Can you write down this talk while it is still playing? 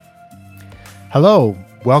Hello,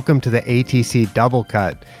 welcome to the ATC Double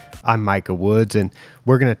Cut. I'm Micah Woods, and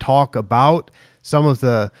we're going to talk about some of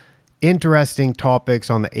the interesting topics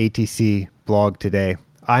on the ATC blog today.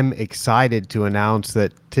 I'm excited to announce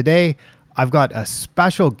that today I've got a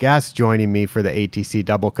special guest joining me for the ATC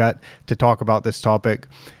Double Cut to talk about this topic.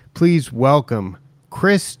 Please welcome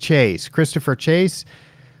Christopher Chase,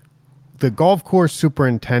 the golf course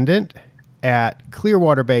superintendent at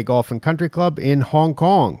Clearwater Bay Golf and Country Club in Hong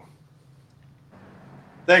Kong.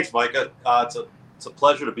 Thanks, Micah. It's a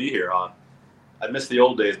pleasure to be here. I miss the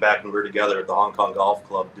old days back when we were together at the Hong Kong Golf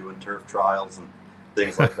Club doing turf trials and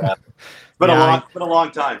things like that. It's been a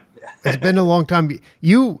long time. It's been a long time.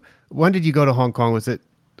 When did you go to Hong Kong? Was it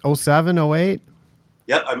 07, 08?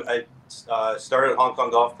 Yeah, I started at Hong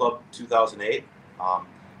Kong Golf Club 2008.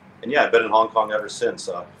 And yeah, I've been in Hong Kong ever since.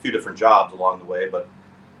 A few different jobs along the way, but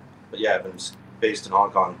yeah, I've been based in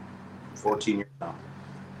Hong Kong for 14 years now.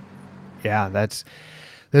 Yeah, that's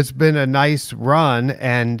been a nice run.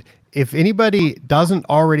 And if anybody doesn't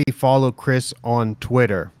already follow Chris on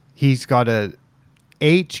Twitter, he's got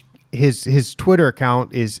his Twitter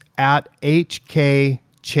account is at HK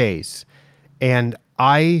Chase. And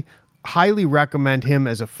I highly recommend him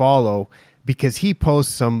as a follow because he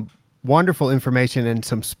posts some wonderful information and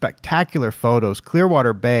some spectacular photos.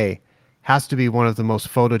 Clearwater Bay has to be one of the most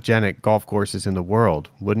photogenic golf courses in the world,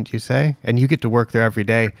 wouldn't you say? And you get to work there every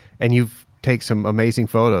day, and you've take some amazing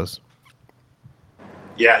photos.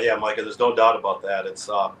 Yeah, Micah. There's no doubt about that. It's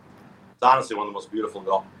honestly one of the most beautiful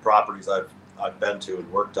golf properties I've been to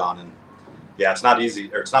and worked on. And yeah, it's not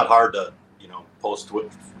easy, or it's not hard to post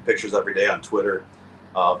pictures every day on Twitter,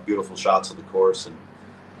 beautiful shots of the course.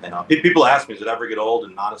 And people ask me, does it ever get old?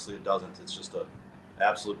 And honestly, it doesn't. It's just an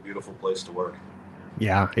absolute beautiful place to work.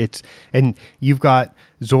 Yeah, and you've got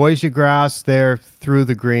zoysia grass there through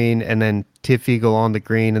the green, and then TifEagle on the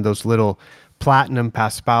green, and those little platinum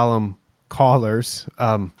paspalum collars.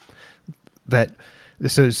 So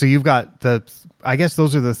you've got I guess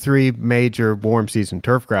those are the three major warm season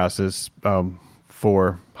turf grasses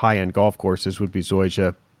for high end golf courses would be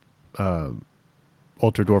zoysia,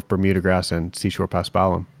 ultra dwarf Bermuda grass, and seashore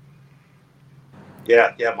paspalum.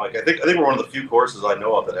 Yeah, Mike. I think we're one of the few courses I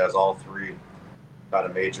know of that has all three kind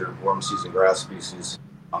of major warm season grass species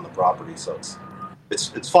on the property. So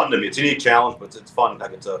it's fun to me. It's a unique challenge, but it's fun. I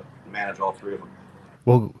get to manage all three of them.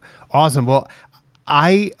 Well, awesome. Well,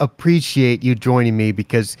 I appreciate you joining me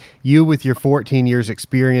because you, with your 14 years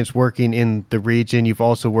experience working in the region, you've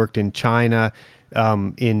also worked in China,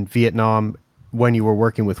 in Vietnam, when you were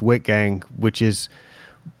working with Whitgang, which is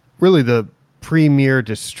really the premier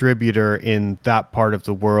distributor in that part of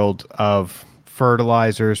the world of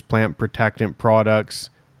fertilizers, plant protectant products.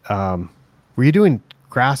 Were you doing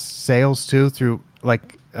grass sales too through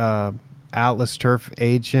like Atlas Turf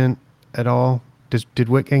Agent at all? Did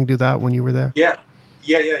Whitgang do that when you were there? Yeah.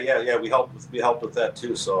 We helped with that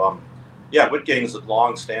too. So Whitgang is a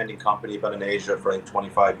long-standing company, been in Asia for I think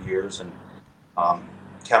 25 years, and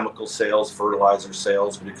chemical sales, fertilizer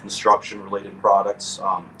sales. We do construction-related products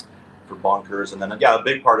for bunkers, and then a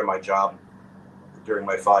big part of my job during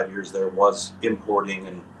my 5 years there was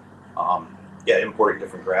importing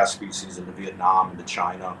different grass species into Vietnam, into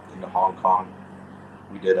China, into Hong Kong.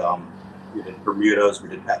 We did Bermudas, we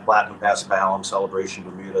did Platinum Paspalum, Celebration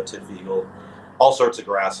Bermuda, TifEagle, all sorts of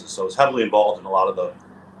grasses. So I was heavily involved in a lot of the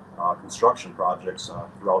construction projects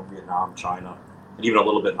throughout Vietnam, China, and even a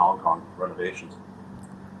little bit in Hong Kong, renovations.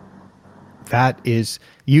 That is,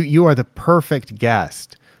 you are the perfect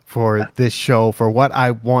guest for this show, for what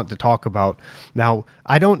I want to talk about. Now,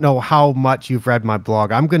 I don't know how much you've read my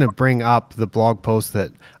blog. I'm going to bring up the blog post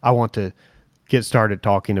that I want to get started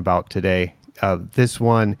talking about today. This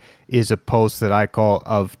one is a post that I call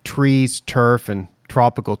Of Trees, Turf, and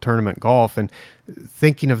Tropical Tournament Golf. And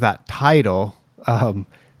thinking of that title,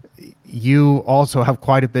 you also have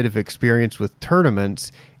quite a bit of experience with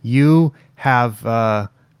tournaments. You have,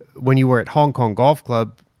 when you were at Hong Kong Golf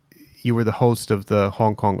Club, you were the host of the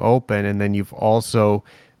Hong Kong Open, and then you've also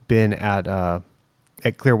been at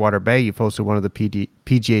Clearwater Bay. You've hosted one of the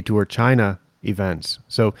PGA Tour China events.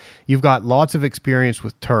 So you've got lots of experience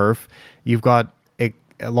with turf. You've got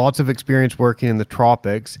lots of experience working in the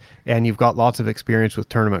tropics, and you've got lots of experience with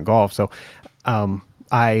tournament golf. So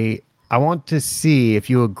I want to see if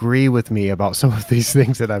you agree with me about some of these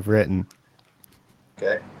things that I've written.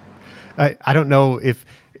 Okay. I don't know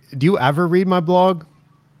do you ever read my blog?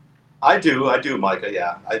 I do, Micah.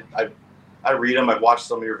 Yeah, I read them. I've watched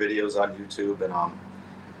some of your videos on YouTube, and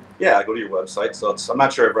I go to your website. So I'm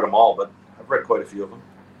not sure I've read them all, but I've read quite a few of them.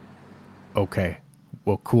 Okay,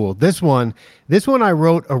 well, cool. This one I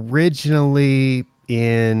wrote originally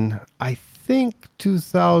in, I think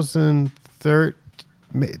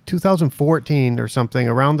 2014 or something,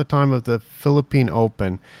 around the time of the Philippine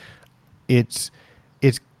Open. It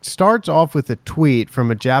starts off with a tweet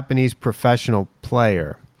from a Japanese professional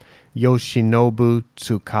player, Yoshinobu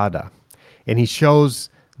Tsukada, and he shows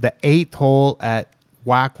the 8th hole at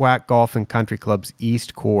Whack Whack Golf and Country Club's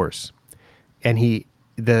East Course. And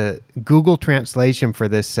the Google translation for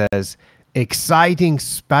this says, "Exciting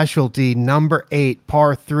specialty number 8,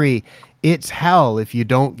 par 3. It's hell if you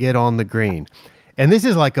don't get on the green." And this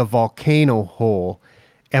is like a volcano hole.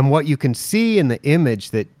 And what you can see in the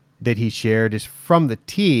image that he shared is from the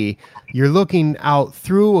tee, you're looking out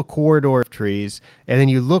through a corridor of trees, and then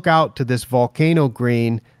you look out to this volcano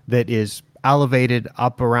green that is elevated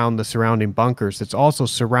up around the surrounding bunkers. It's also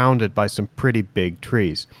surrounded by some pretty big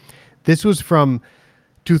trees. This was from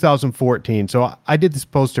 2014. So I did this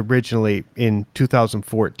post originally in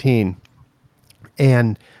 2014,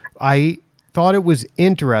 and I thought it was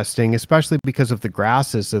interesting, especially because of the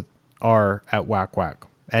grasses that are at Whack Whack.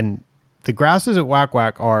 And the grasses at Whack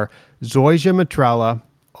Whack are Zoysia matrella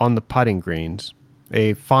on the putting greens,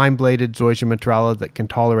 a fine-bladed Zoysia matrella that can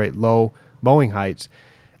tolerate low mowing heights.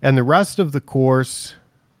 And the rest of the course,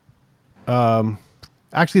 the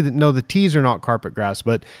tees are not carpet grass,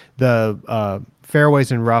 but the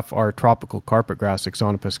fairways and rough are tropical carpet grass,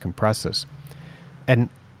 Ixonopus compressus. And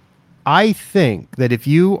I think that if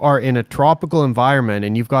you are in a tropical environment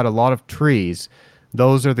and you've got a lot of trees,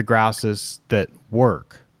 those are the grasses that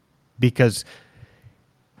work, because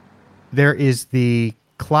there is the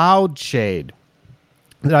cloud shade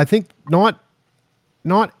that I think not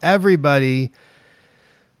everybody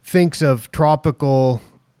thinks of tropical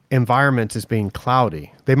environments as being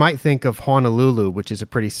cloudy. They might think of Honolulu, which is a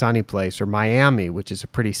pretty sunny place, or Miami, which is a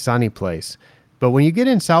pretty sunny place. But when you get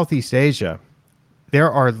in Southeast Asia,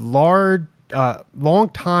 there are long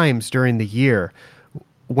times during the year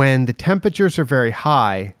when the temperatures are very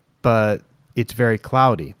high, but it's very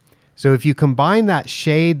cloudy. So if you combine that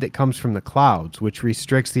shade that comes from the clouds, which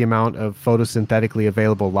restricts the amount of photosynthetically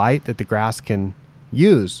available light that the grass can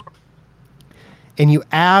use, and you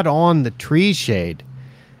add on the tree shade,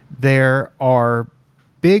 there are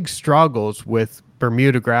big struggles with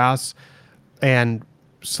Bermuda grass and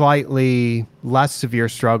slightly less severe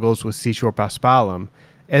struggles with Seashore paspalum.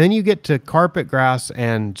 And then you get to carpet grass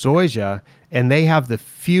and zoysia, and they have the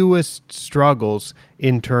fewest struggles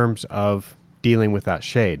in terms of dealing with that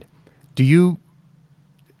shade. Do you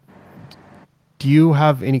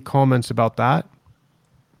have any comments about that?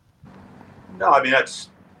 No, I mean, I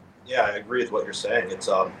agree with what you're saying. It's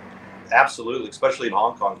absolutely, especially in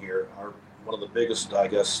Hong Kong here, one of the biggest, I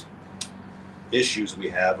guess, issues we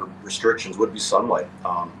have or restrictions would be sunlight.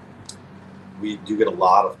 We do get a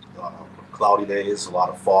lot of cloudy days, a lot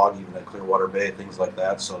of fog, even at Clearwater Bay, things like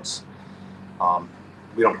that. So it's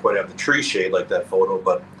we don't quite have the tree shade like that photo,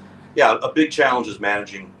 but yeah, a big challenge is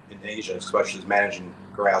managing in Asia, especially is managing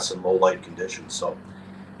grass in low light conditions. So,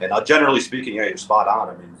 and generally speaking, yeah, you're spot on.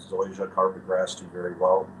 I mean, zoysia, carpet grass do very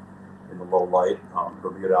well in the low light.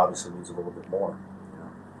 Bermuda obviously needs a little bit more. You know?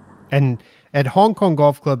 And at Hong Kong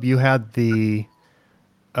Golf Club, you had the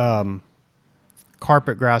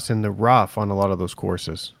carpet grass in the rough on a lot of those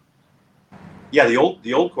courses. Yeah, the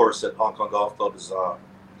old course at Hong Kong Golf Club is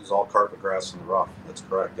all carpet grass in the rough. That's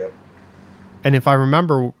correct. Yeah. And if I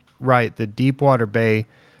remember right, the Deepwater Bay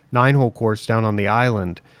 9-hole course down on the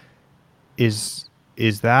island is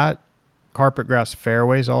that carpet grass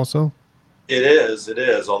fairways also? It is.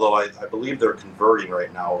 Although I believe they're converting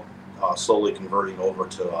right now, slowly converting over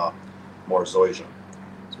to more zoysia.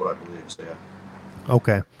 That's what I believe. So yeah.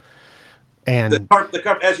 Okay. And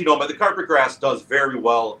as you know, but the carpet grass does very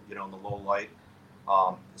well, in the low light.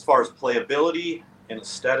 As far as playability and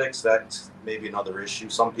aesthetics, that's maybe another issue.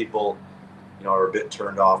 Some people, are a bit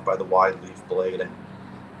turned off by the wide leaf blade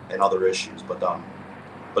and other issues, but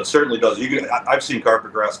certainly does. I've seen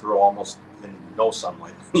carpet grass grow almost in no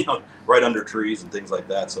sunlight, right under trees and things like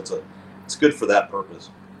that. So it's good for that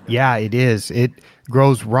purpose. Yeah, it is. It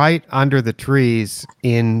grows right under the trees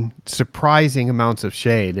in surprising amounts of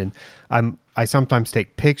shade. And I sometimes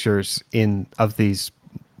take pictures of these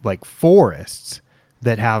like forests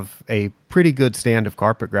that have a pretty good stand of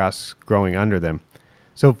carpet grass growing under them.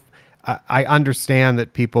 So I understand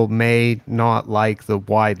that people may not like the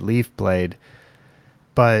wide leaf blade,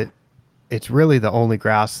 but it's really the only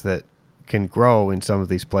grass that can grow in some of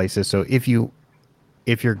these places. So if you're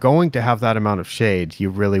going to have that amount of shade, you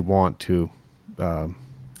really want to,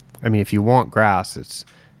 if you want grass,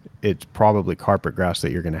 it's probably carpet grass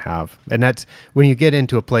that you're going to have. And that's when you get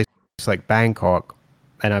into a place like Bangkok,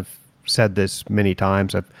 and I've said this many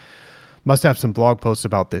times, I've must have some blog posts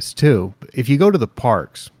about this too. If you go to the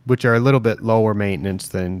parks, which are a little bit lower maintenance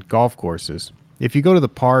than golf courses, if you go to the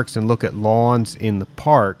parks and look at lawns in the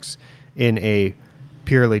parks in a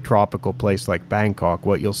purely tropical place like Bangkok,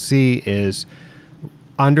 what you'll see is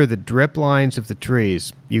under the drip lines of the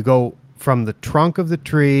trees, you go from the trunk of the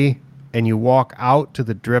tree and you walk out to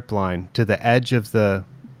the drip line, to the edge of the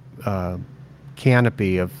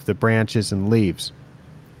canopy of the branches and leaves.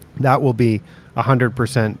 That will be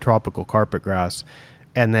 100% tropical carpet grass.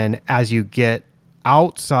 And then as you get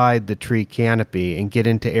outside the tree canopy and get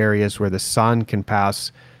into areas where the sun can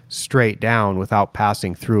pass straight down without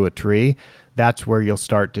passing through a tree, that's where you'll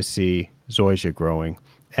start to see zoysia growing.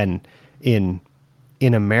 And in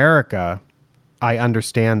America, I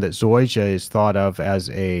understand that zoysia is thought of as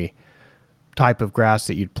a type of grass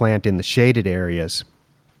that you'd plant in the shaded areas.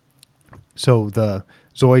 So the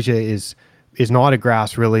zoysia is not a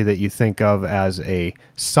grass really that you think of as a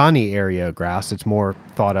sunny area grass. It's more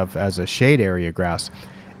thought of as a shade area grass.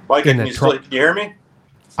 Mike, can you hear me?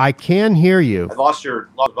 I can hear you. I lost your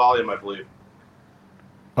volume, I believe.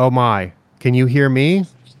 Oh my. Can you hear me?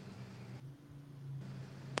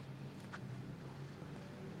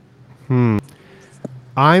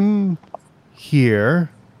 I'm here.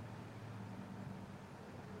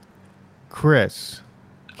 Chris,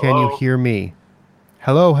 can you hear me?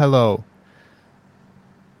 Hello, hello.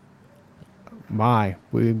 My,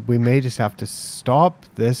 we may just have to stop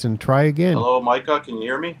this and try again. Hello, Micah, can you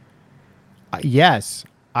hear me? Yes,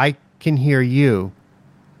 I can hear you.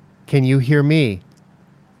 Can you hear me?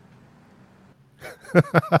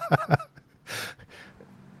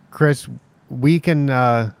 Chris, we can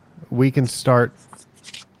start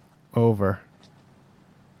over.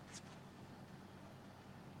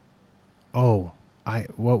 Oh,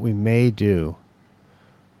 what we may do.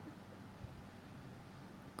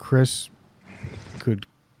 Chris could.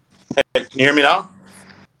 Hey, can you hear me now?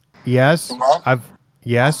 Yes,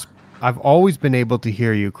 I've always been able to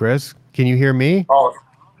hear you, Chris. Can you hear me? Oh,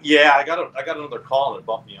 yeah, I got another call and it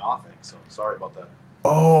bumped me off. So sorry about that.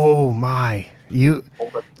 Oh my, you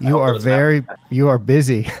are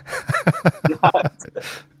busy.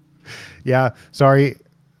 Yeah, sorry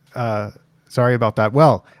about that.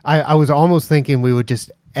 Well, I was almost thinking we would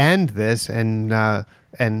just end this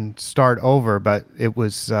and start over, but it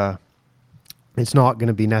was it's not going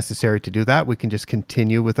to be necessary to do that. We can just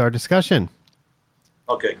continue with our discussion.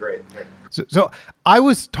 Okay, great. So I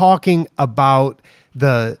was talking about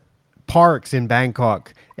the parks in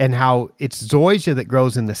Bangkok and how it's zoysia that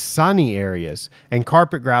grows in the sunny areas and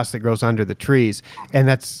carpet grass that grows under the trees. And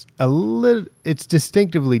it's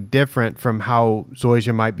distinctively different from how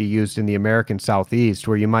zoysia might be used in the American Southeast,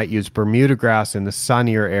 where you might use Bermuda grass in the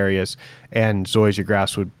sunnier areas, and zoysia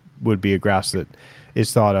grass would be a grass that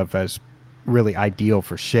is thought of as really ideal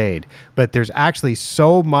for shade. But there's actually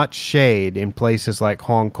so much shade in places like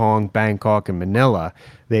Hong Kong, Bangkok, and Manila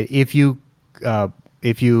that if you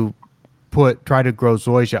try to grow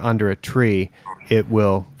zoysia under a tree, it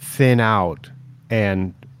will thin out,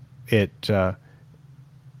 and it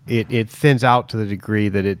thins out to the degree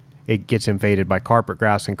that it gets invaded by carpet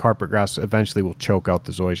grass, and carpet grass eventually will choke out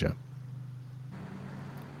the zoysia.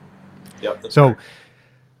 Yep. So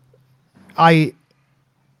right.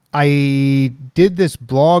 I did this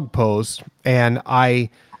blog post, and I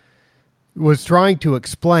was trying to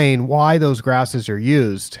explain why those grasses are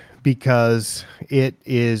used, because it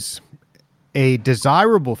is a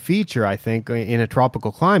desirable feature, I think, in a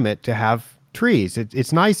tropical climate to have trees.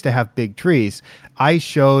 It's nice to have big trees. I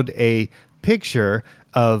showed a picture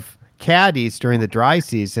of caddies during the dry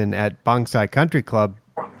season at Bang Sai Country Club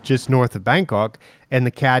just north of Bangkok, and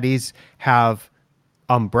the caddies have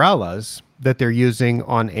umbrellas that they're using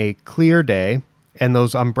on a clear day, and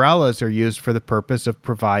those umbrellas are used for the purpose of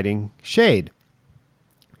providing shade.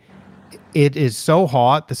 It is so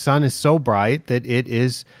hot, the sun is so bright, that it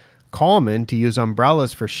is common to use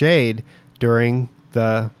umbrellas for shade during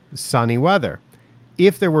the sunny weather.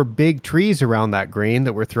 If there were big trees around that green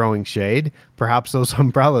that were throwing shade, perhaps those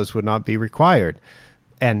umbrellas would not be required.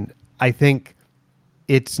 And I think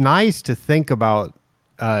it's nice to think about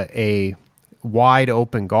a wide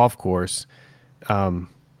open golf course.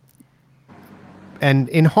 And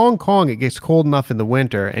in Hong Kong, it gets cold enough in the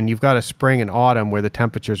winter, and you've got a spring and autumn where the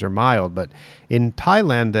temperatures are mild. But in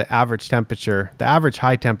Thailand, the average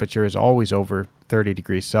high temperature is always over 30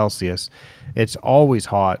 degrees Celsius. It's always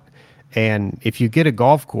hot. And if you get a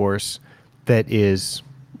golf course that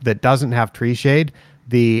doesn't have tree shade,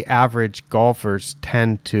 the average golfers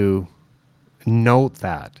tend to note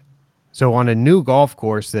that. So on a new golf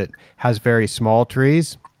course that has very small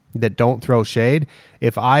trees that don't throw shade,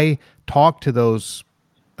 if I talk to those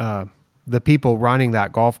the people running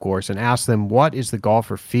that golf course and ask them what is the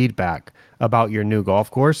golfer feedback about your new golf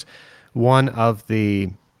course, one of the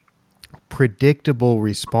predictable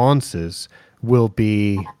responses will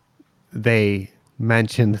be they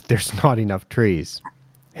mention that there's not enough trees.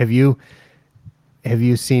 Have you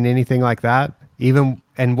seen anything like that? Even,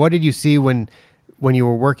 and what did you see when you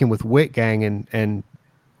were working with Whitgang and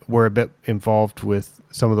were a bit involved with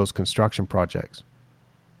some of those construction projects?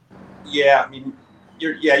 Yeah, I mean,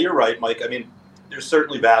 you're right, Mike. I mean, there's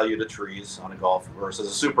certainly value to trees on a golf course. As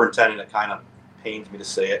a superintendent, it kind of pains me to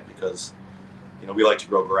say it because, we like to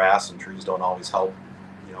grow grass and trees don't always help,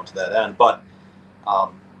 to that end. But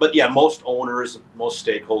yeah, most owners, most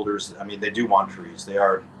stakeholders, I mean, they do want trees. They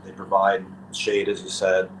provide shade, as you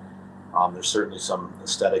said. There's certainly some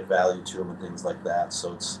aesthetic value to them and things like that.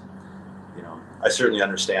 So it's, I certainly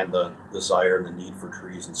understand the desire and the need for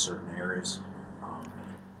trees in certain areas.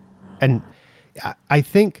 And I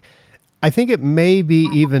think it may be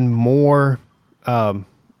even more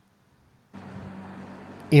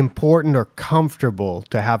important or comfortable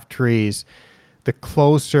to have trees the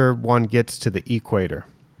closer one gets to the equator,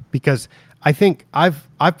 because I think I've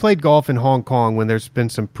played golf in Hong Kong when there's been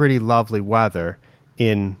some pretty lovely weather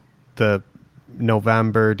in the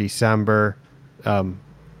November, December.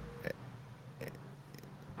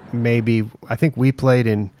 Maybe I think we played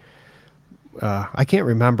in. I can't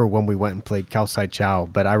remember when we went and played Khao Sai Chao,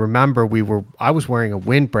 but I remember I was wearing a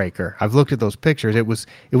windbreaker. I've looked at those pictures. It was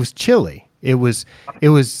chilly. It was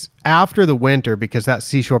after the winter, because that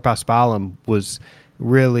Seashore Paspalum was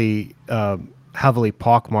really heavily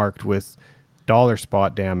pockmarked with dollar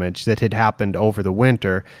spot damage that had happened over the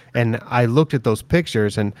winter. And I looked at those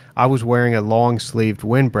pictures and I was wearing a long sleeved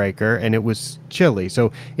windbreaker and it was chilly.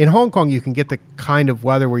 So in Hong Kong, you can get the kind of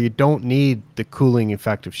weather where you don't need the cooling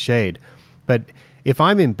effect of shade. But if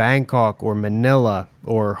I'm in Bangkok or Manila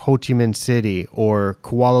or Ho Chi Minh City or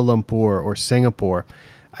Kuala Lumpur or Singapore,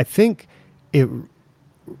 I think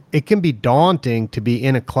it can be daunting to be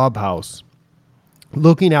in a clubhouse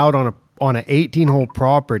looking out on an 18-hole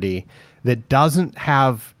property that doesn't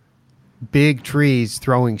have big trees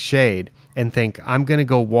throwing shade and think, I'm going to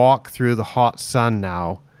go walk through the hot sun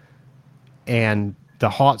now, and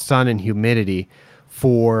the hot sun and humidity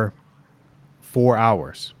for 4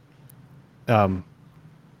 hours.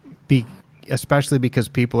 Especially because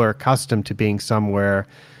people are accustomed to being somewhere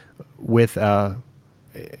with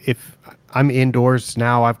if I'm indoors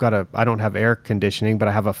now, I don't have air conditioning, but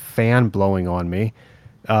I have a fan blowing on me.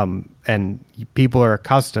 And people are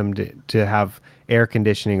accustomed to have air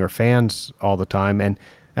conditioning or fans all the time. And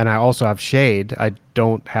I also have shade. I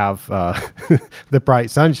don't have the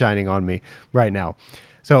bright sun shining on me right now.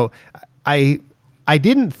 So I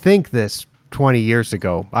didn't think this 20 years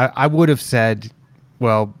ago. I would have said,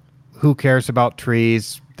 well, who cares about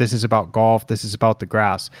trees? This is about golf. This is about the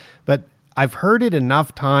grass. But I've heard it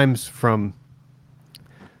enough times from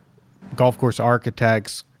golf course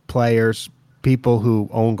architects, players, people who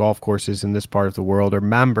own golf courses in this part of the world, or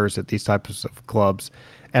members at these types of clubs.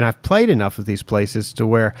 And I've played enough of these places to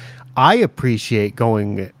where I appreciate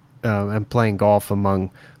going and playing golf among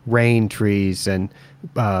rain trees and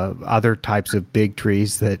other types of big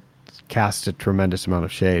trees that cast a tremendous amount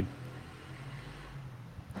of shade.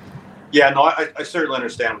 Yeah, no, I certainly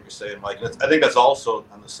understand what you're saying, Mike. I think that's also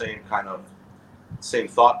on the same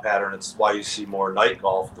thought pattern. It's why you see more night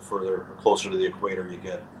golf the further or closer to the equator you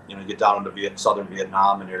get. You get down into southern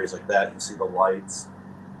Vietnam and areas like that, you see the lights,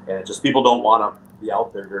 and it just, people don't want to be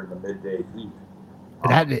out there during the midday heat.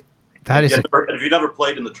 If you've never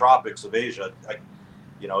played in the tropics of Asia,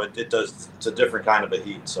 it's a different kind of a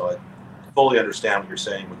heat. So I fully understand what you're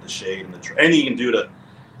saying with the shade and anything you can do to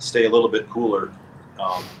stay a little bit cooler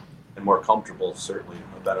and more comfortable, certainly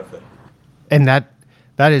a benefit. And that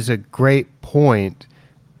is a great point.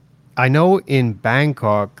 I know in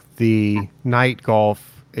Bangkok, the night golf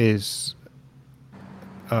is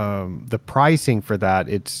the pricing for that.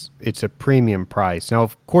 It's a premium price. Now,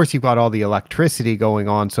 of course, you've got all the electricity going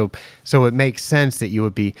on, so it makes sense that you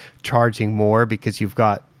would be charging more because you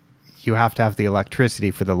have to have the electricity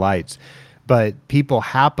for the lights. But people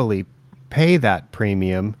happily pay that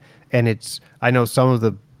premium, and I know some of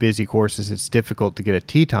the busy courses, it's difficult to get a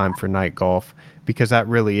tee time for night golf because that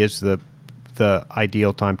really is the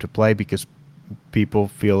ideal time to play, because people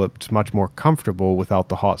feel it's much more comfortable without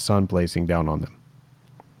the hot sun blazing down on them.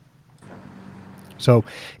 So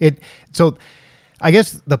I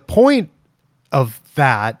guess the point of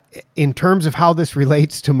that, in terms of how this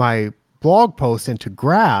relates to my blog post and to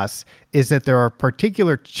grass, is that there are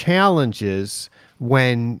particular challenges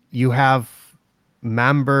when you have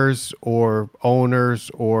members or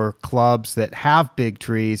owners or clubs that have big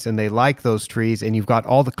trees and they like those trees, and you've got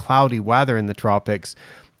all the cloudy weather in the tropics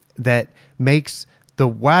that makes the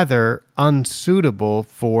weather unsuitable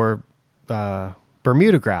for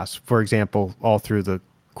Bermuda grass, for example, all through the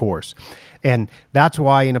course. And that's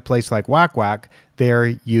why in a place like Whack Whack,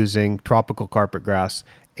 they're using tropical carpet grass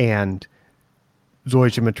and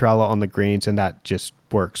Zoysia matrella on the greens, and that just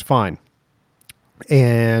works fine.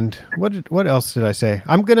 And what else did I say?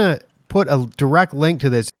 I'm going to put a direct link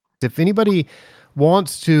to this. If anybody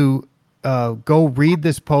wants to go read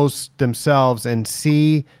this post themselves and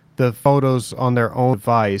see the photos on their own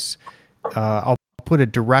device, I'll put a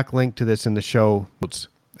direct link to this in the show notes.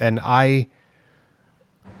 And I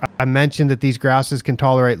mentioned that these grasses can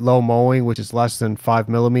tolerate low mowing, which is less than 5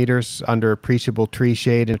 millimeters under appreciable tree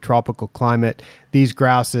shade in a tropical climate. These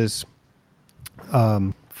grasses,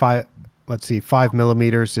 5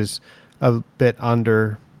 millimeters is a bit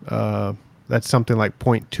under, that's something like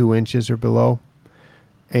 0.2 inches or below.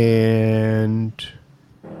 And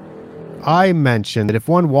I mentioned that if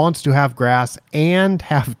one wants to have grass and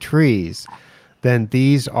have trees, then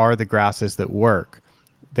these are the grasses that work.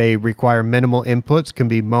 They require minimal inputs, can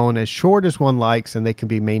be mown as short as one likes, and they can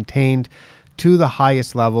be maintained to the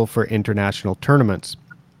highest level for international tournaments.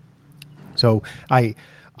 So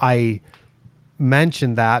I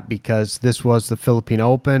mentioned that because this was the Philippine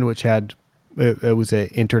Open, which had it was an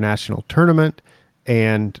international tournament,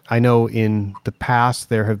 and I know in the past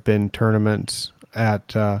there have been tournaments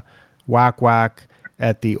at Whack Whack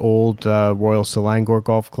at the old Royal Selangor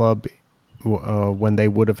Golf Club when they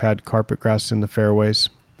would have had carpet grass in the fairways.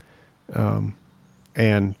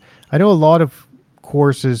 And I know a lot of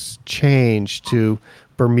courses change to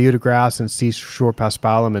Bermuda grass and Seashore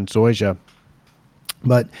Paspalum and Zoysia,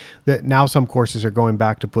 but now some courses are going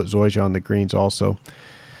back to put Zoysia on the greens also.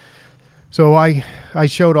 So I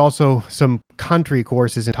showed also some country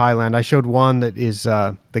courses in Thailand. I showed one that is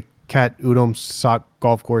the Ket Udom Sak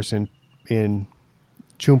golf course in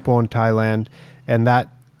Chumpon, Thailand, and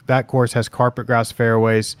that course has carpet grass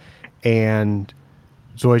fairways and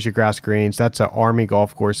Zoysia grass greens. That's an army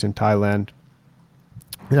golf course in Thailand.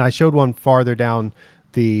 And I showed one farther down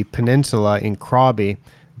the peninsula in Krabi,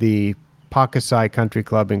 the Pakasai Country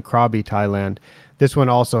Club in Krabi, Thailand. This one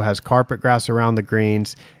also has carpet grass around the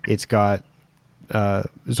greens. It's got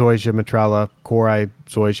Zoysia matrella, Korai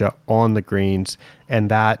Zoysia on the greens,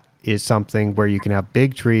 and that is something where you can have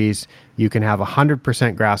big trees, you can have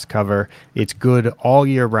 100% grass cover. It's good all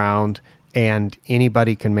year round, and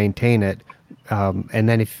anybody can maintain it. And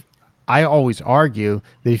then I always argue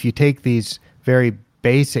that if you take these very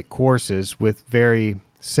basic courses with very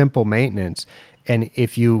simple maintenance, and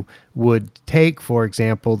if you would take, for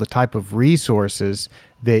example, the type of resources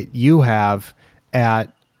that you have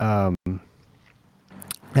at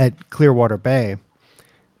Clearwater Bay,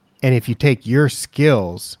 and if you take your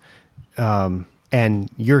skills and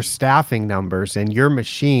your staffing numbers and your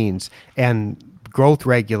machines and growth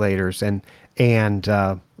regulators and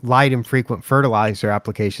light and frequent fertilizer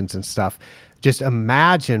applications and stuff, just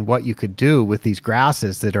imagine what you could do with these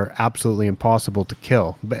grasses that are absolutely impossible to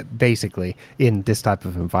kill, basically, in this type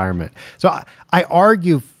of environment. So I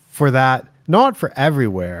argue for that, not for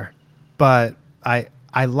everywhere, but I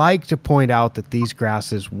like to point out that these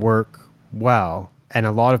grasses work well, and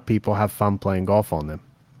a lot of people have fun playing golf on them.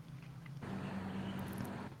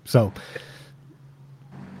 So,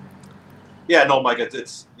 yeah, no, Mike,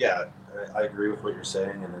 it's I agree with what you're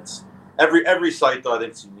saying, and it's every site though I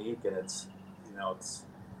think it's unique, and it's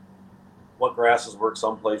what grasses work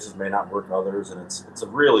some places may not work others, and it's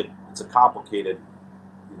a complicated,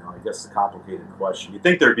 I guess a complicated question. You'd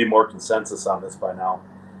think there'd be more consensus on this by now,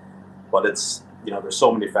 but it's there's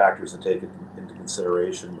so many factors to take into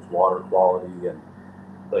consideration with water quality and,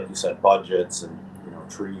 like you said, budgets and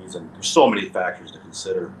trees, and there's so many factors to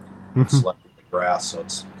consider selecting the grass. So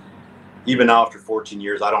it's even now after 14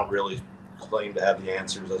 years, I don't really claim to have the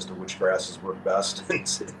answers as to which grasses work best.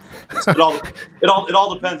 it all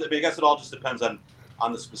depends. I mean, I guess it all just depends on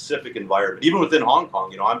the specific environment. Even within Hong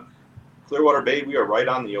Kong, I'm Clearwater Bay. We are right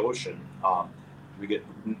on the ocean. We get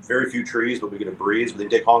very few trees, but we get a breeze. But then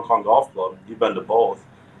take Hong Kong Golf Club. You've been to both,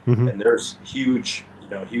 and there's huge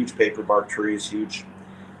paper bark trees. Huge.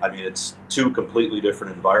 I mean, it's two completely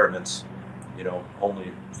different environments.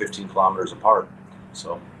 Only 15 kilometers apart.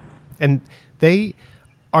 So, and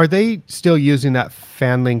are they still using that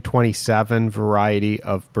Fanling 27 variety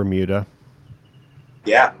of Bermuda?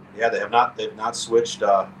 Yeah, they have not. They've not switched.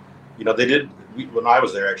 They did. When I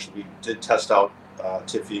was there, actually, we did test out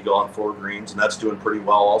Tiff Eagle on 4 greens, and that's doing pretty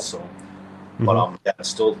well also. But it's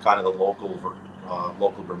still kind of the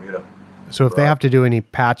local Bermuda. So if they have to do any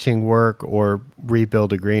patching work or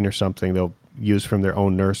rebuild a green or something, they'll use from their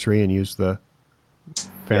own nursery and use the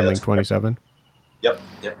Fanling 27. Yep.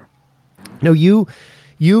 No,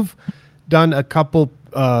 you've done a couple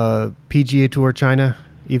PGA Tour China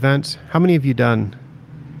events. How many have you done?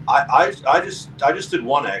 I just did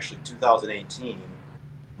one actually, 2018. And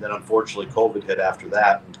then unfortunately COVID hit after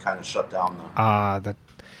that and kind of shut down the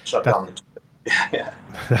yeah.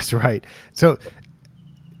 That's right. So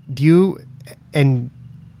do you, and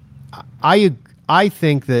I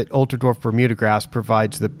think that Ultra Dwarf Bermuda grass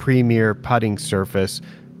provides the premier putting surface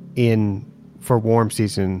for warm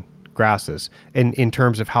season grasses in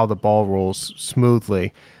terms of how the ball rolls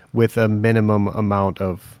smoothly with a minimum amount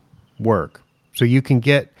of work. So you can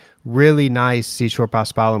get really nice Seashore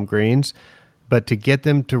Paspalum greens, but to get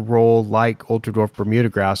them to roll like Ultra Dwarf Bermuda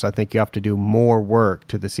grass, I think you have to do more work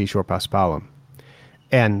to the Seashore Paspalum.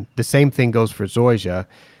 And the same thing goes for Zoysia.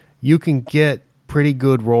 You can get pretty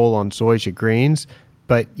good roll on Zoysia greens,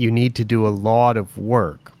 but you need to do a lot of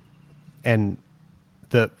work. And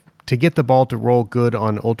to get the ball to roll good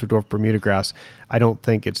on Ultra Dwarf Bermuda grass, I don't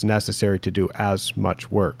think it's necessary to do as much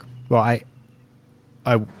work. Well, I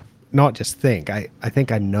not just think, I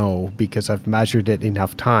think I know because I've measured it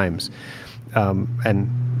enough times. I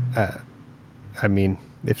mean,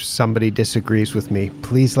 if somebody disagrees with me,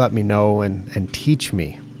 please let me know and teach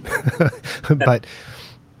me. But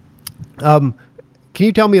can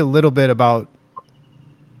you tell me a little bit about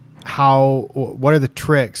what are the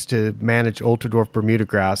tricks to manage Ultra Dwarf Bermuda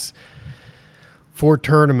grass for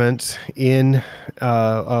tournaments in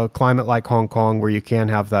a climate like Hong Kong where you can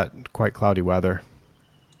have that quite cloudy weather?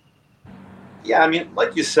 Yeah, I mean,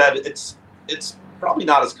 like you said, it's probably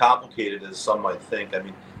not as complicated as some might think. I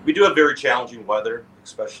mean, we do have very challenging weather,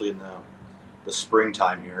 especially in the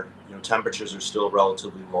springtime here. You know, temperatures are still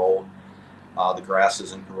relatively low. The grass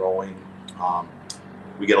isn't growing.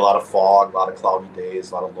 We get a lot of fog, a lot of cloudy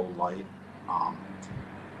days, a lot of low light.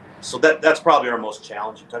 So that's probably our most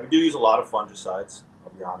challenging time. We do use a lot of fungicides,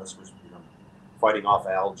 I'll be honest. We're fighting off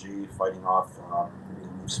algae, fighting off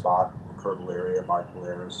leaf spot, curvularia,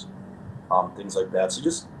 microlaris, things like that. So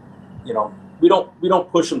just, we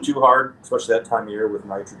don't push them too hard, especially that time of year with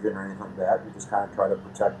nitrogen or anything like that. We just kind of try to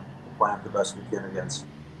protect the plant the best we can against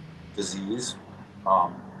disease.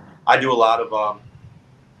 I do a lot of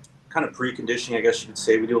kind of preconditioning, I guess you could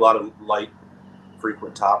say. We do a lot of light,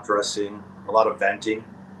 frequent top dressing, a lot of venting.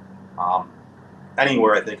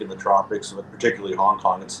 Anywhere, I think, in the tropics, but particularly Hong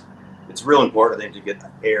Kong, it's real important, I think, to get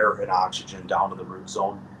air and oxygen down to the root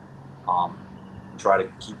zone. Try to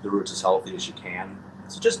keep the roots as healthy as you can.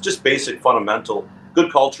 So just basic fundamental,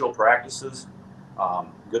 good cultural practices,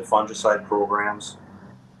 good fungicide programs,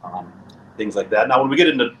 things like that. Now, when we get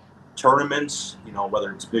into tournaments,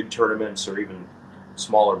 whether it's big tournaments or even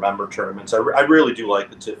smaller member tournaments, I really do like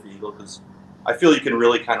the Tiff Eagle because I feel you can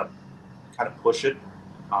really kind of push it,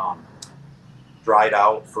 dry it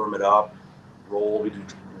out, firm it up, roll. We do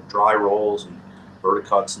dry rolls and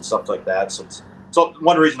verticuts and stuff like that. So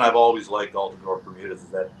one reason I've always liked Ultra Dwarf Bermudas is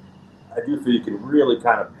that I do feel you can really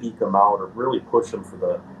kind of peak them out or really push them for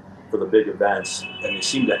the big events, and they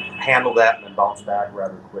seem to handle that and then bounce back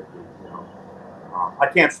rather quickly. I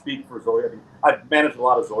can't speak for Zoysia. I mean, I've managed a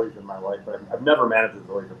lot of Zoysias in my life, but I've never managed a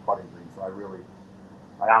Zoysia putting green, so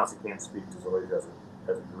I honestly can't speak to Zoysia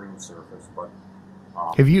as a green surface. But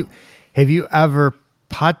have you ever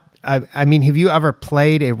have you ever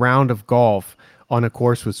played a round of golf on a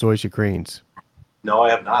course with Zoysia greens? No,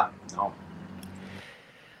 I have not. No.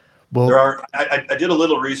 Well, I did a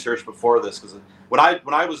little research before this because when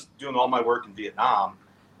I was doing all my work in Vietnam,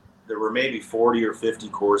 there were maybe 40 or 50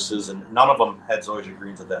 courses, and none of them had Zoysia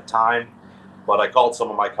greens at that time. But I called some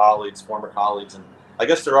of my former colleagues, and I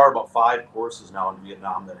guess there are about 5 courses now in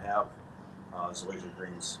Vietnam that have Zoysia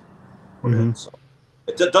greens put in. So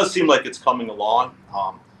it does seem like it's coming along.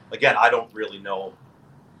 Again, I don't really know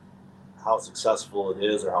how successful it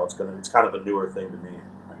is or how it's kind of a newer thing to me,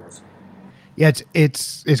 I guess. Yeah,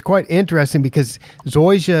 it's quite interesting because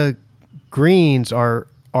Zoysia greens are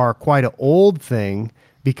quite an old thing,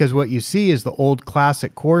 because what you see is the old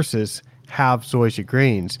classic courses have Zoysia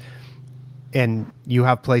greens. And you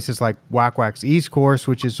have places like Whack Whack's East Course,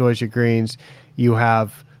 which is Zoysia greens. You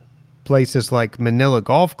have places like Manila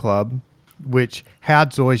Golf Club, which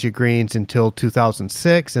had Zoysia greens until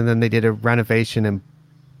 2006, and then they did a renovation and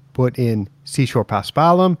put in Seashore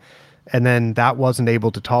Paspalum, and then that wasn't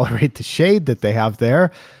able to tolerate the shade that they have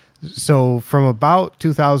there. So from about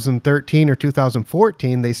 2013 or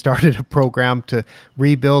 2014, they started a program to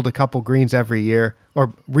rebuild a couple greens every year,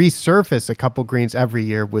 or resurface a couple greens every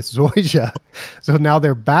year with Zoysia. So now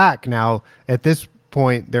they're back now at this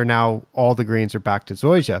point, they're now all the greens are back to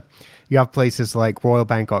zoysia. You have places like Royal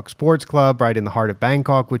Bangkok Sports Club right in the heart of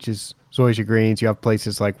Bangkok, which is zoysia greens. You have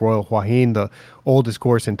places like Royal Hua Hin, the oldest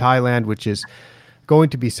course in Thailand, which is going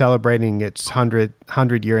to be celebrating its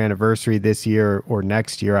 100-year anniversary this year or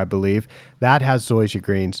next year, I believe. That has zoysia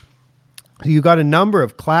greens. So you got a number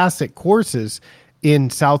of classic courses in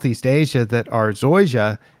Southeast Asia that are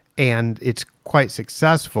zoysia, and it's quite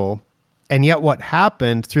successful. And yet what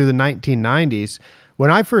happened through the 1990s,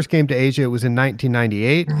 when I first came to Asia, it was in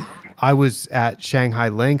 1998. I was at Shanghai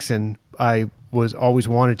Links, and I was always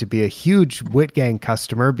wanted to be a huge Whitgang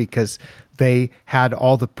customer because they had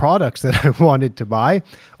all the products that I wanted to buy,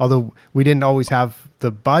 although we didn't always have the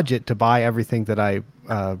budget to buy everything that I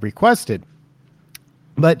requested.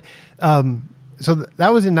 But so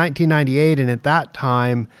that was in 1998, and at that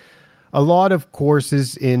time, a lot of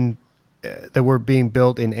courses that were being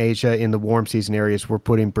built in Asia in the warm season areas were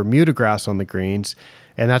putting Bermuda grass on the greens,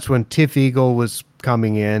 and that's when TifEagle was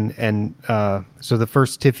coming in, and so the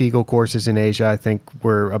first TifEagle courses in Asia, I think,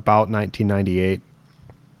 were about 1998,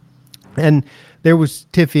 and there was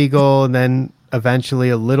TifEagle, and then eventually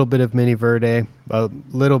a little bit of Mini Verde, a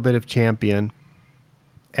little bit of Champion.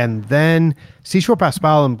 And then Seashore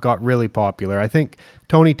Paspalum got really popular. I think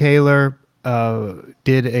Tony Taylor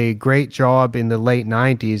did a great job in the late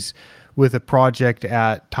 90s with a project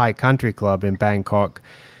at Thai Country Club in Bangkok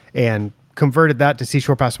and converted that to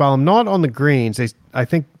Seashore Paspalum, not on the greens. I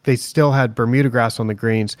think they still had Bermuda grass on the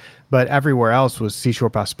greens, but everywhere else was Seashore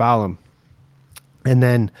Paspalum. And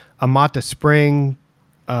then Amata Spring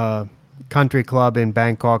Country Club in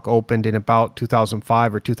Bangkok opened in about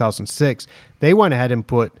 2005 or 2006. They went ahead and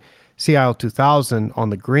put CIL 2000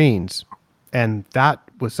 on the greens, and that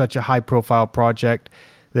was such a high-profile project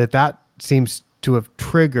that seems to have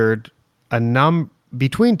triggered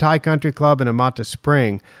between Thai Country Club and Amata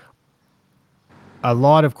Spring. A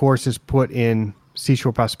lot of courses put in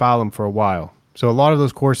Seashore Paspalum for a while. So a lot of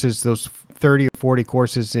those courses, those 30 or 40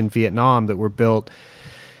 courses in Vietnam that were built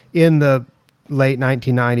in the late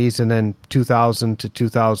 1990s and then 2000 to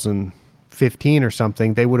 2015 or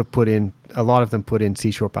something, they would have put in, a lot of them put in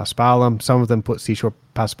Seashore Paspalum. Some of them put Seashore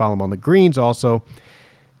Paspalum on the greens also.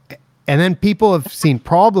 And then people have seen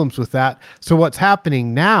problems with that. So what's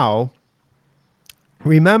happening now,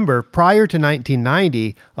 remember, prior to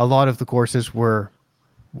 1990, a lot of the courses were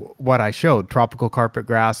what I showed, tropical carpet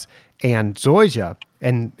grass and zoysia,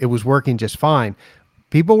 and it was working just fine.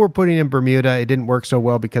 People were putting in Bermuda. It didn't work so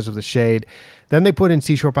well because of the shade. Then they put in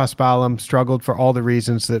Seashore Paspalum, struggled for all the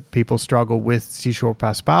reasons that people struggle with Seashore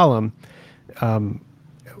Paspalum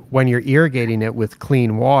when you're irrigating it with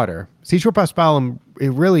clean water. Seashore Paspalum,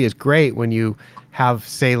 it really is great when you have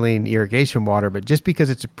saline irrigation water, but just because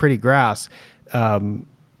it's a pretty grass,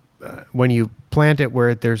 when you plant it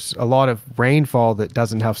where there's a lot of rainfall that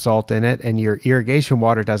doesn't have salt in it and your irrigation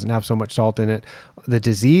water doesn't have so much salt in it, the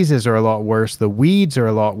diseases are a lot worse. The weeds are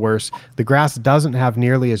a lot worse. The grass doesn't have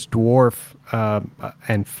nearly as dwarf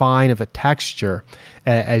and fine of a texture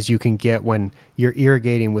as you can get when you're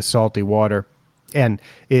irrigating with salty water. And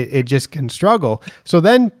it just can struggle. So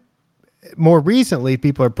then more recently,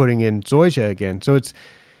 people are putting in zoysia again. So it's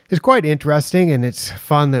quite interesting, and it's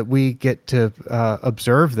fun that we get to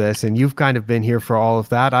observe this. And you've kind of been here for all of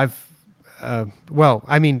that.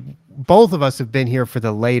 Both of us have been here for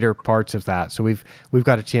the later parts of that. So we've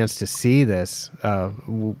got a chance to see this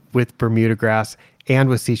with Bermuda grass and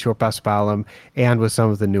with Seashore Paspalum and with some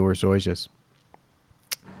of the newer zoysias.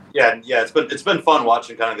 Yeah, it's been fun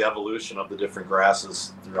watching kind of the evolution of the different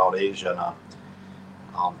grasses throughout Asia.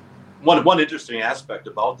 And one interesting aspect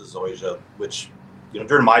about the zoysia, which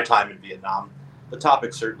during my time in Vietnam, the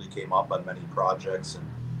topic certainly came up on many projects. And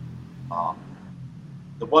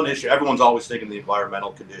the one issue, everyone's always thinking the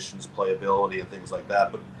environmental conditions, playability, and things like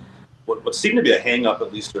that. But what seemed to be a hang-up,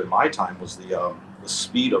 at least during my time, was the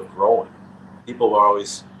speed of growing. People were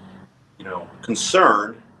always,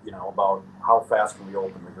 concerned, about how fast can we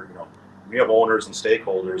open the green. We have owners and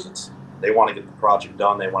stakeholders. They want to get the project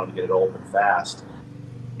done. They want to get it open fast.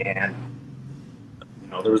 And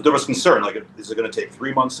there was concern, like, is it going to take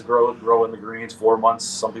 3 months to grow in the greens, 4 months?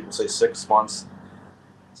 Some people say 6 months.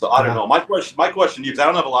 So I don't know. My question to you, because I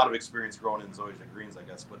don't have a lot of experience growing in zoysia greens, I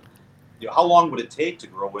guess, but how long would it take to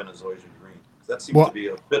grow in a zoysia green? Because that seems to be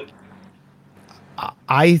a bit.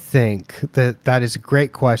 I think that is a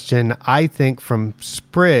great question. I think from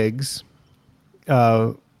sprigs,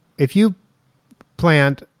 if you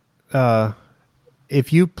plant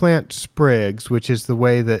sprigs, which is the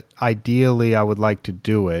way that ideally I would like to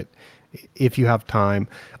do it, if you have time,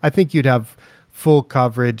 I think you'd have full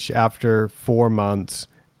coverage after 4 months.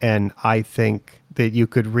 And I think that you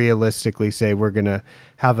could realistically say we're going to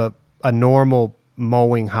have a normal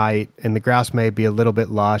mowing height, and the grass may be a little bit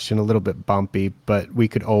lush and a little bit bumpy, but we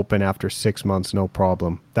could open after 6 months, no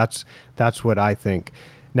problem. That's what I think.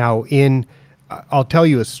 Now, I'll tell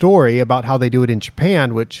you a story about how they do it in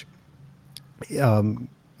Japan, which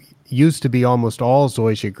used to be almost all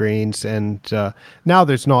zoysia greens, and now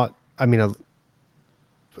there's not. I mean,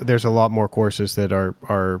 there's a lot more courses that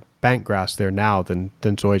are bank grass there now than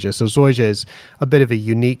zoysia. So zoysia is a bit of a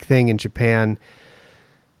unique thing in Japan,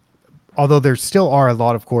 although there still are a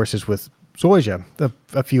lot of courses with zoysia,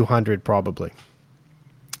 a few hundred probably.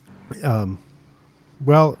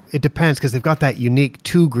 Well, it depends, because they've got that unique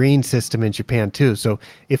 2-green system in Japan too. So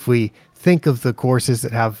if we think of the courses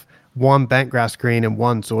that have one bentgrass green and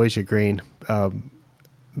one zoysia green,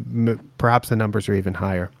 perhaps the numbers are even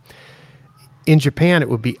higher. In Japan, it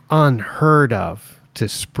would be unheard of to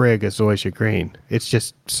sprig a zoysia green. It's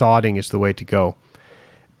just sodding is the way to go,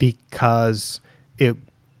 because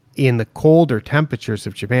in the colder temperatures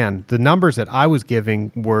of Japan, the numbers that I was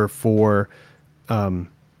giving were for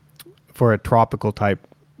a tropical type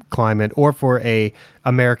climate or for a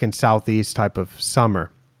American Southeast type of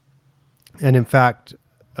summer. And in fact,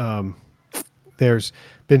 there's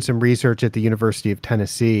been some research at the University of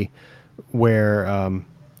Tennessee where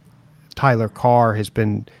Tyler Carr has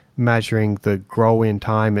been measuring the grow-in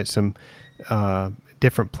time at some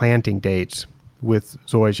different planting dates with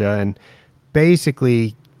zoysia, and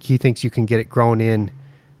basically he thinks you can get it grown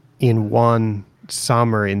in one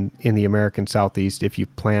summer in the American Southeast if you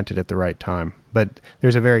plant it at the right time. But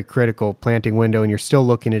there's a very critical planting window, and you're still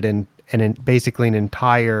looking at in basically an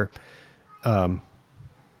entire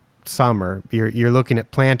summer. You're looking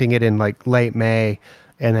at planting it in like late May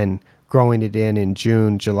and then growing it in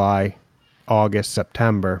June, July, August,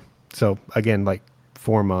 September. So again, like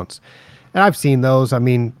 4 months. And I've seen those. I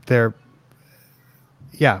mean, it's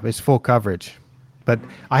full coverage. But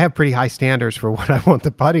I have pretty high standards for what I want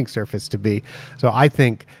the putting surface to be. So I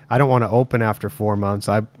think I don't want to open after 4 months.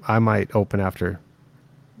 I might open after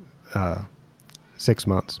 6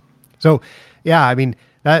 months. So, yeah, I mean,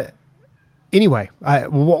 anyway,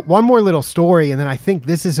 one more little story, and then I think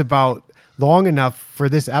this is about long enough for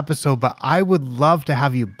this episode, but I would love to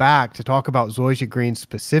have you back to talk about zoysia greens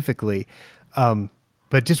specifically.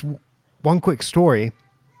 But just one quick story.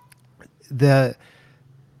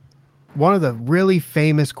 One of the really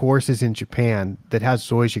famous courses in Japan that has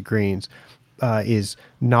zoysia greens is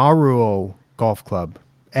Naruo Golf Club,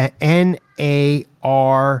 Naruo,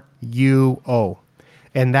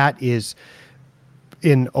 and that is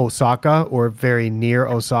in Osaka, or very near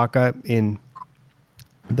Osaka, in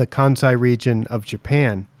the Kansai region of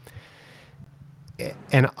Japan.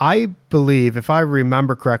 And I believe, if I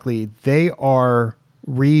remember correctly, they are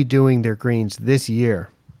redoing their greens this year.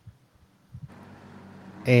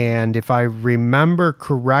 And if I remember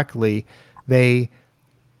correctly, they're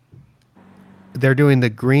doing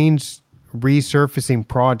the greens resurfacing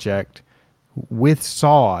project with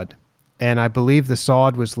sod, and I believe the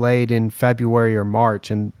sod was laid in February or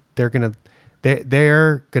March, and they're gonna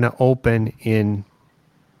open in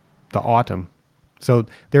the autumn. So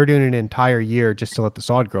they're doing an entire year just to let the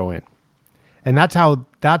sod grow in, and that's how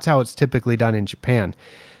it's typically done in Japan.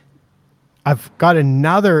 I've got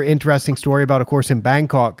another interesting story about a course in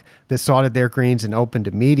Bangkok that sodded their greens and opened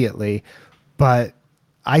immediately. But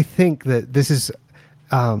I think that this is,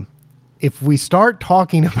 if we start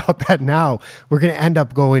talking about that now, we're going to end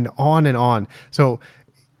up going on and on. So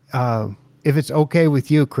if it's okay with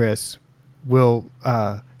you, Chris, we'll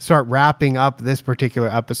start wrapping up this particular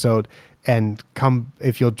episode, and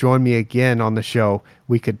if you'll join me again on the show,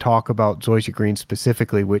 we could talk about zoysia greens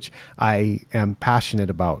specifically, which I am passionate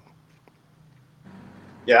about.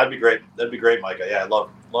 Yeah, that'd be great. That'd be great, Micah. Yeah, I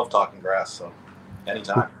love talking grass. So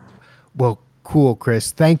anytime. Well, cool,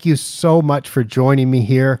 Chris. Thank you so much for joining me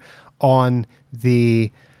here on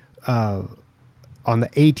the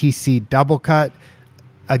ATC Double Cut.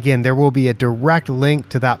 Again, there will be a direct link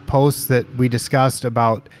to that post that we discussed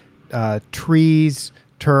about trees,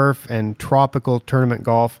 turf, and tropical tournament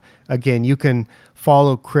golf. Again, you can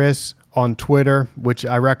follow Chris on Twitter, which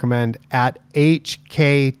I recommend, at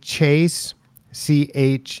HKChase.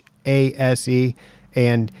 CHASE,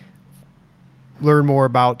 and learn more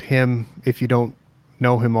about him if you don't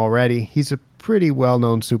know him already. He's a pretty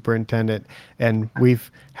well-known superintendent, and we've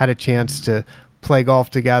had a chance to play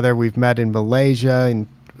golf together. We've met in Malaysia, in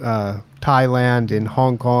Thailand, in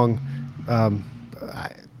Hong Kong,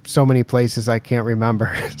 so many places I can't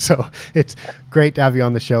remember. So it's great to have you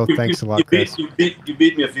on the show. Thanks a lot, Chris. You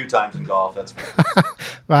beat me a few times in golf. That's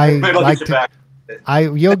I'll get you back.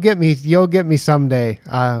 You'll get me someday.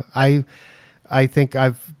 I think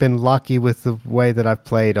I've been lucky with the way that I've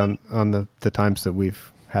played on the times that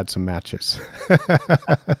we've had some matches.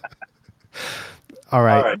 All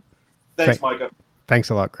right. All right. Thanks, Micah. Thanks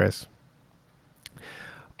a lot, Chris.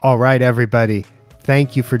 All right, everybody.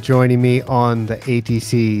 Thank you for joining me on the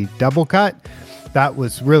ATC Double Cut. That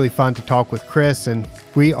was really fun to talk with Chris, and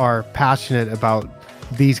we are passionate about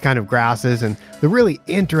these kind of grasses and the really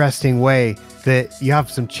interesting way that you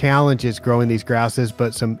have some challenges growing these grasses,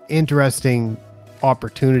 but some interesting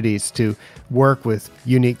opportunities to work with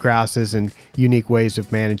unique grasses and unique ways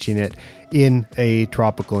of managing it in a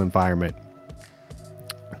tropical environment.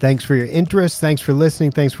 Thanks for your interest. Thanks for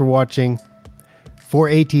listening. Thanks for watching. For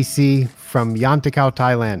ATC from Yantakao,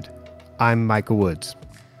 Thailand, I'm Micah Woods.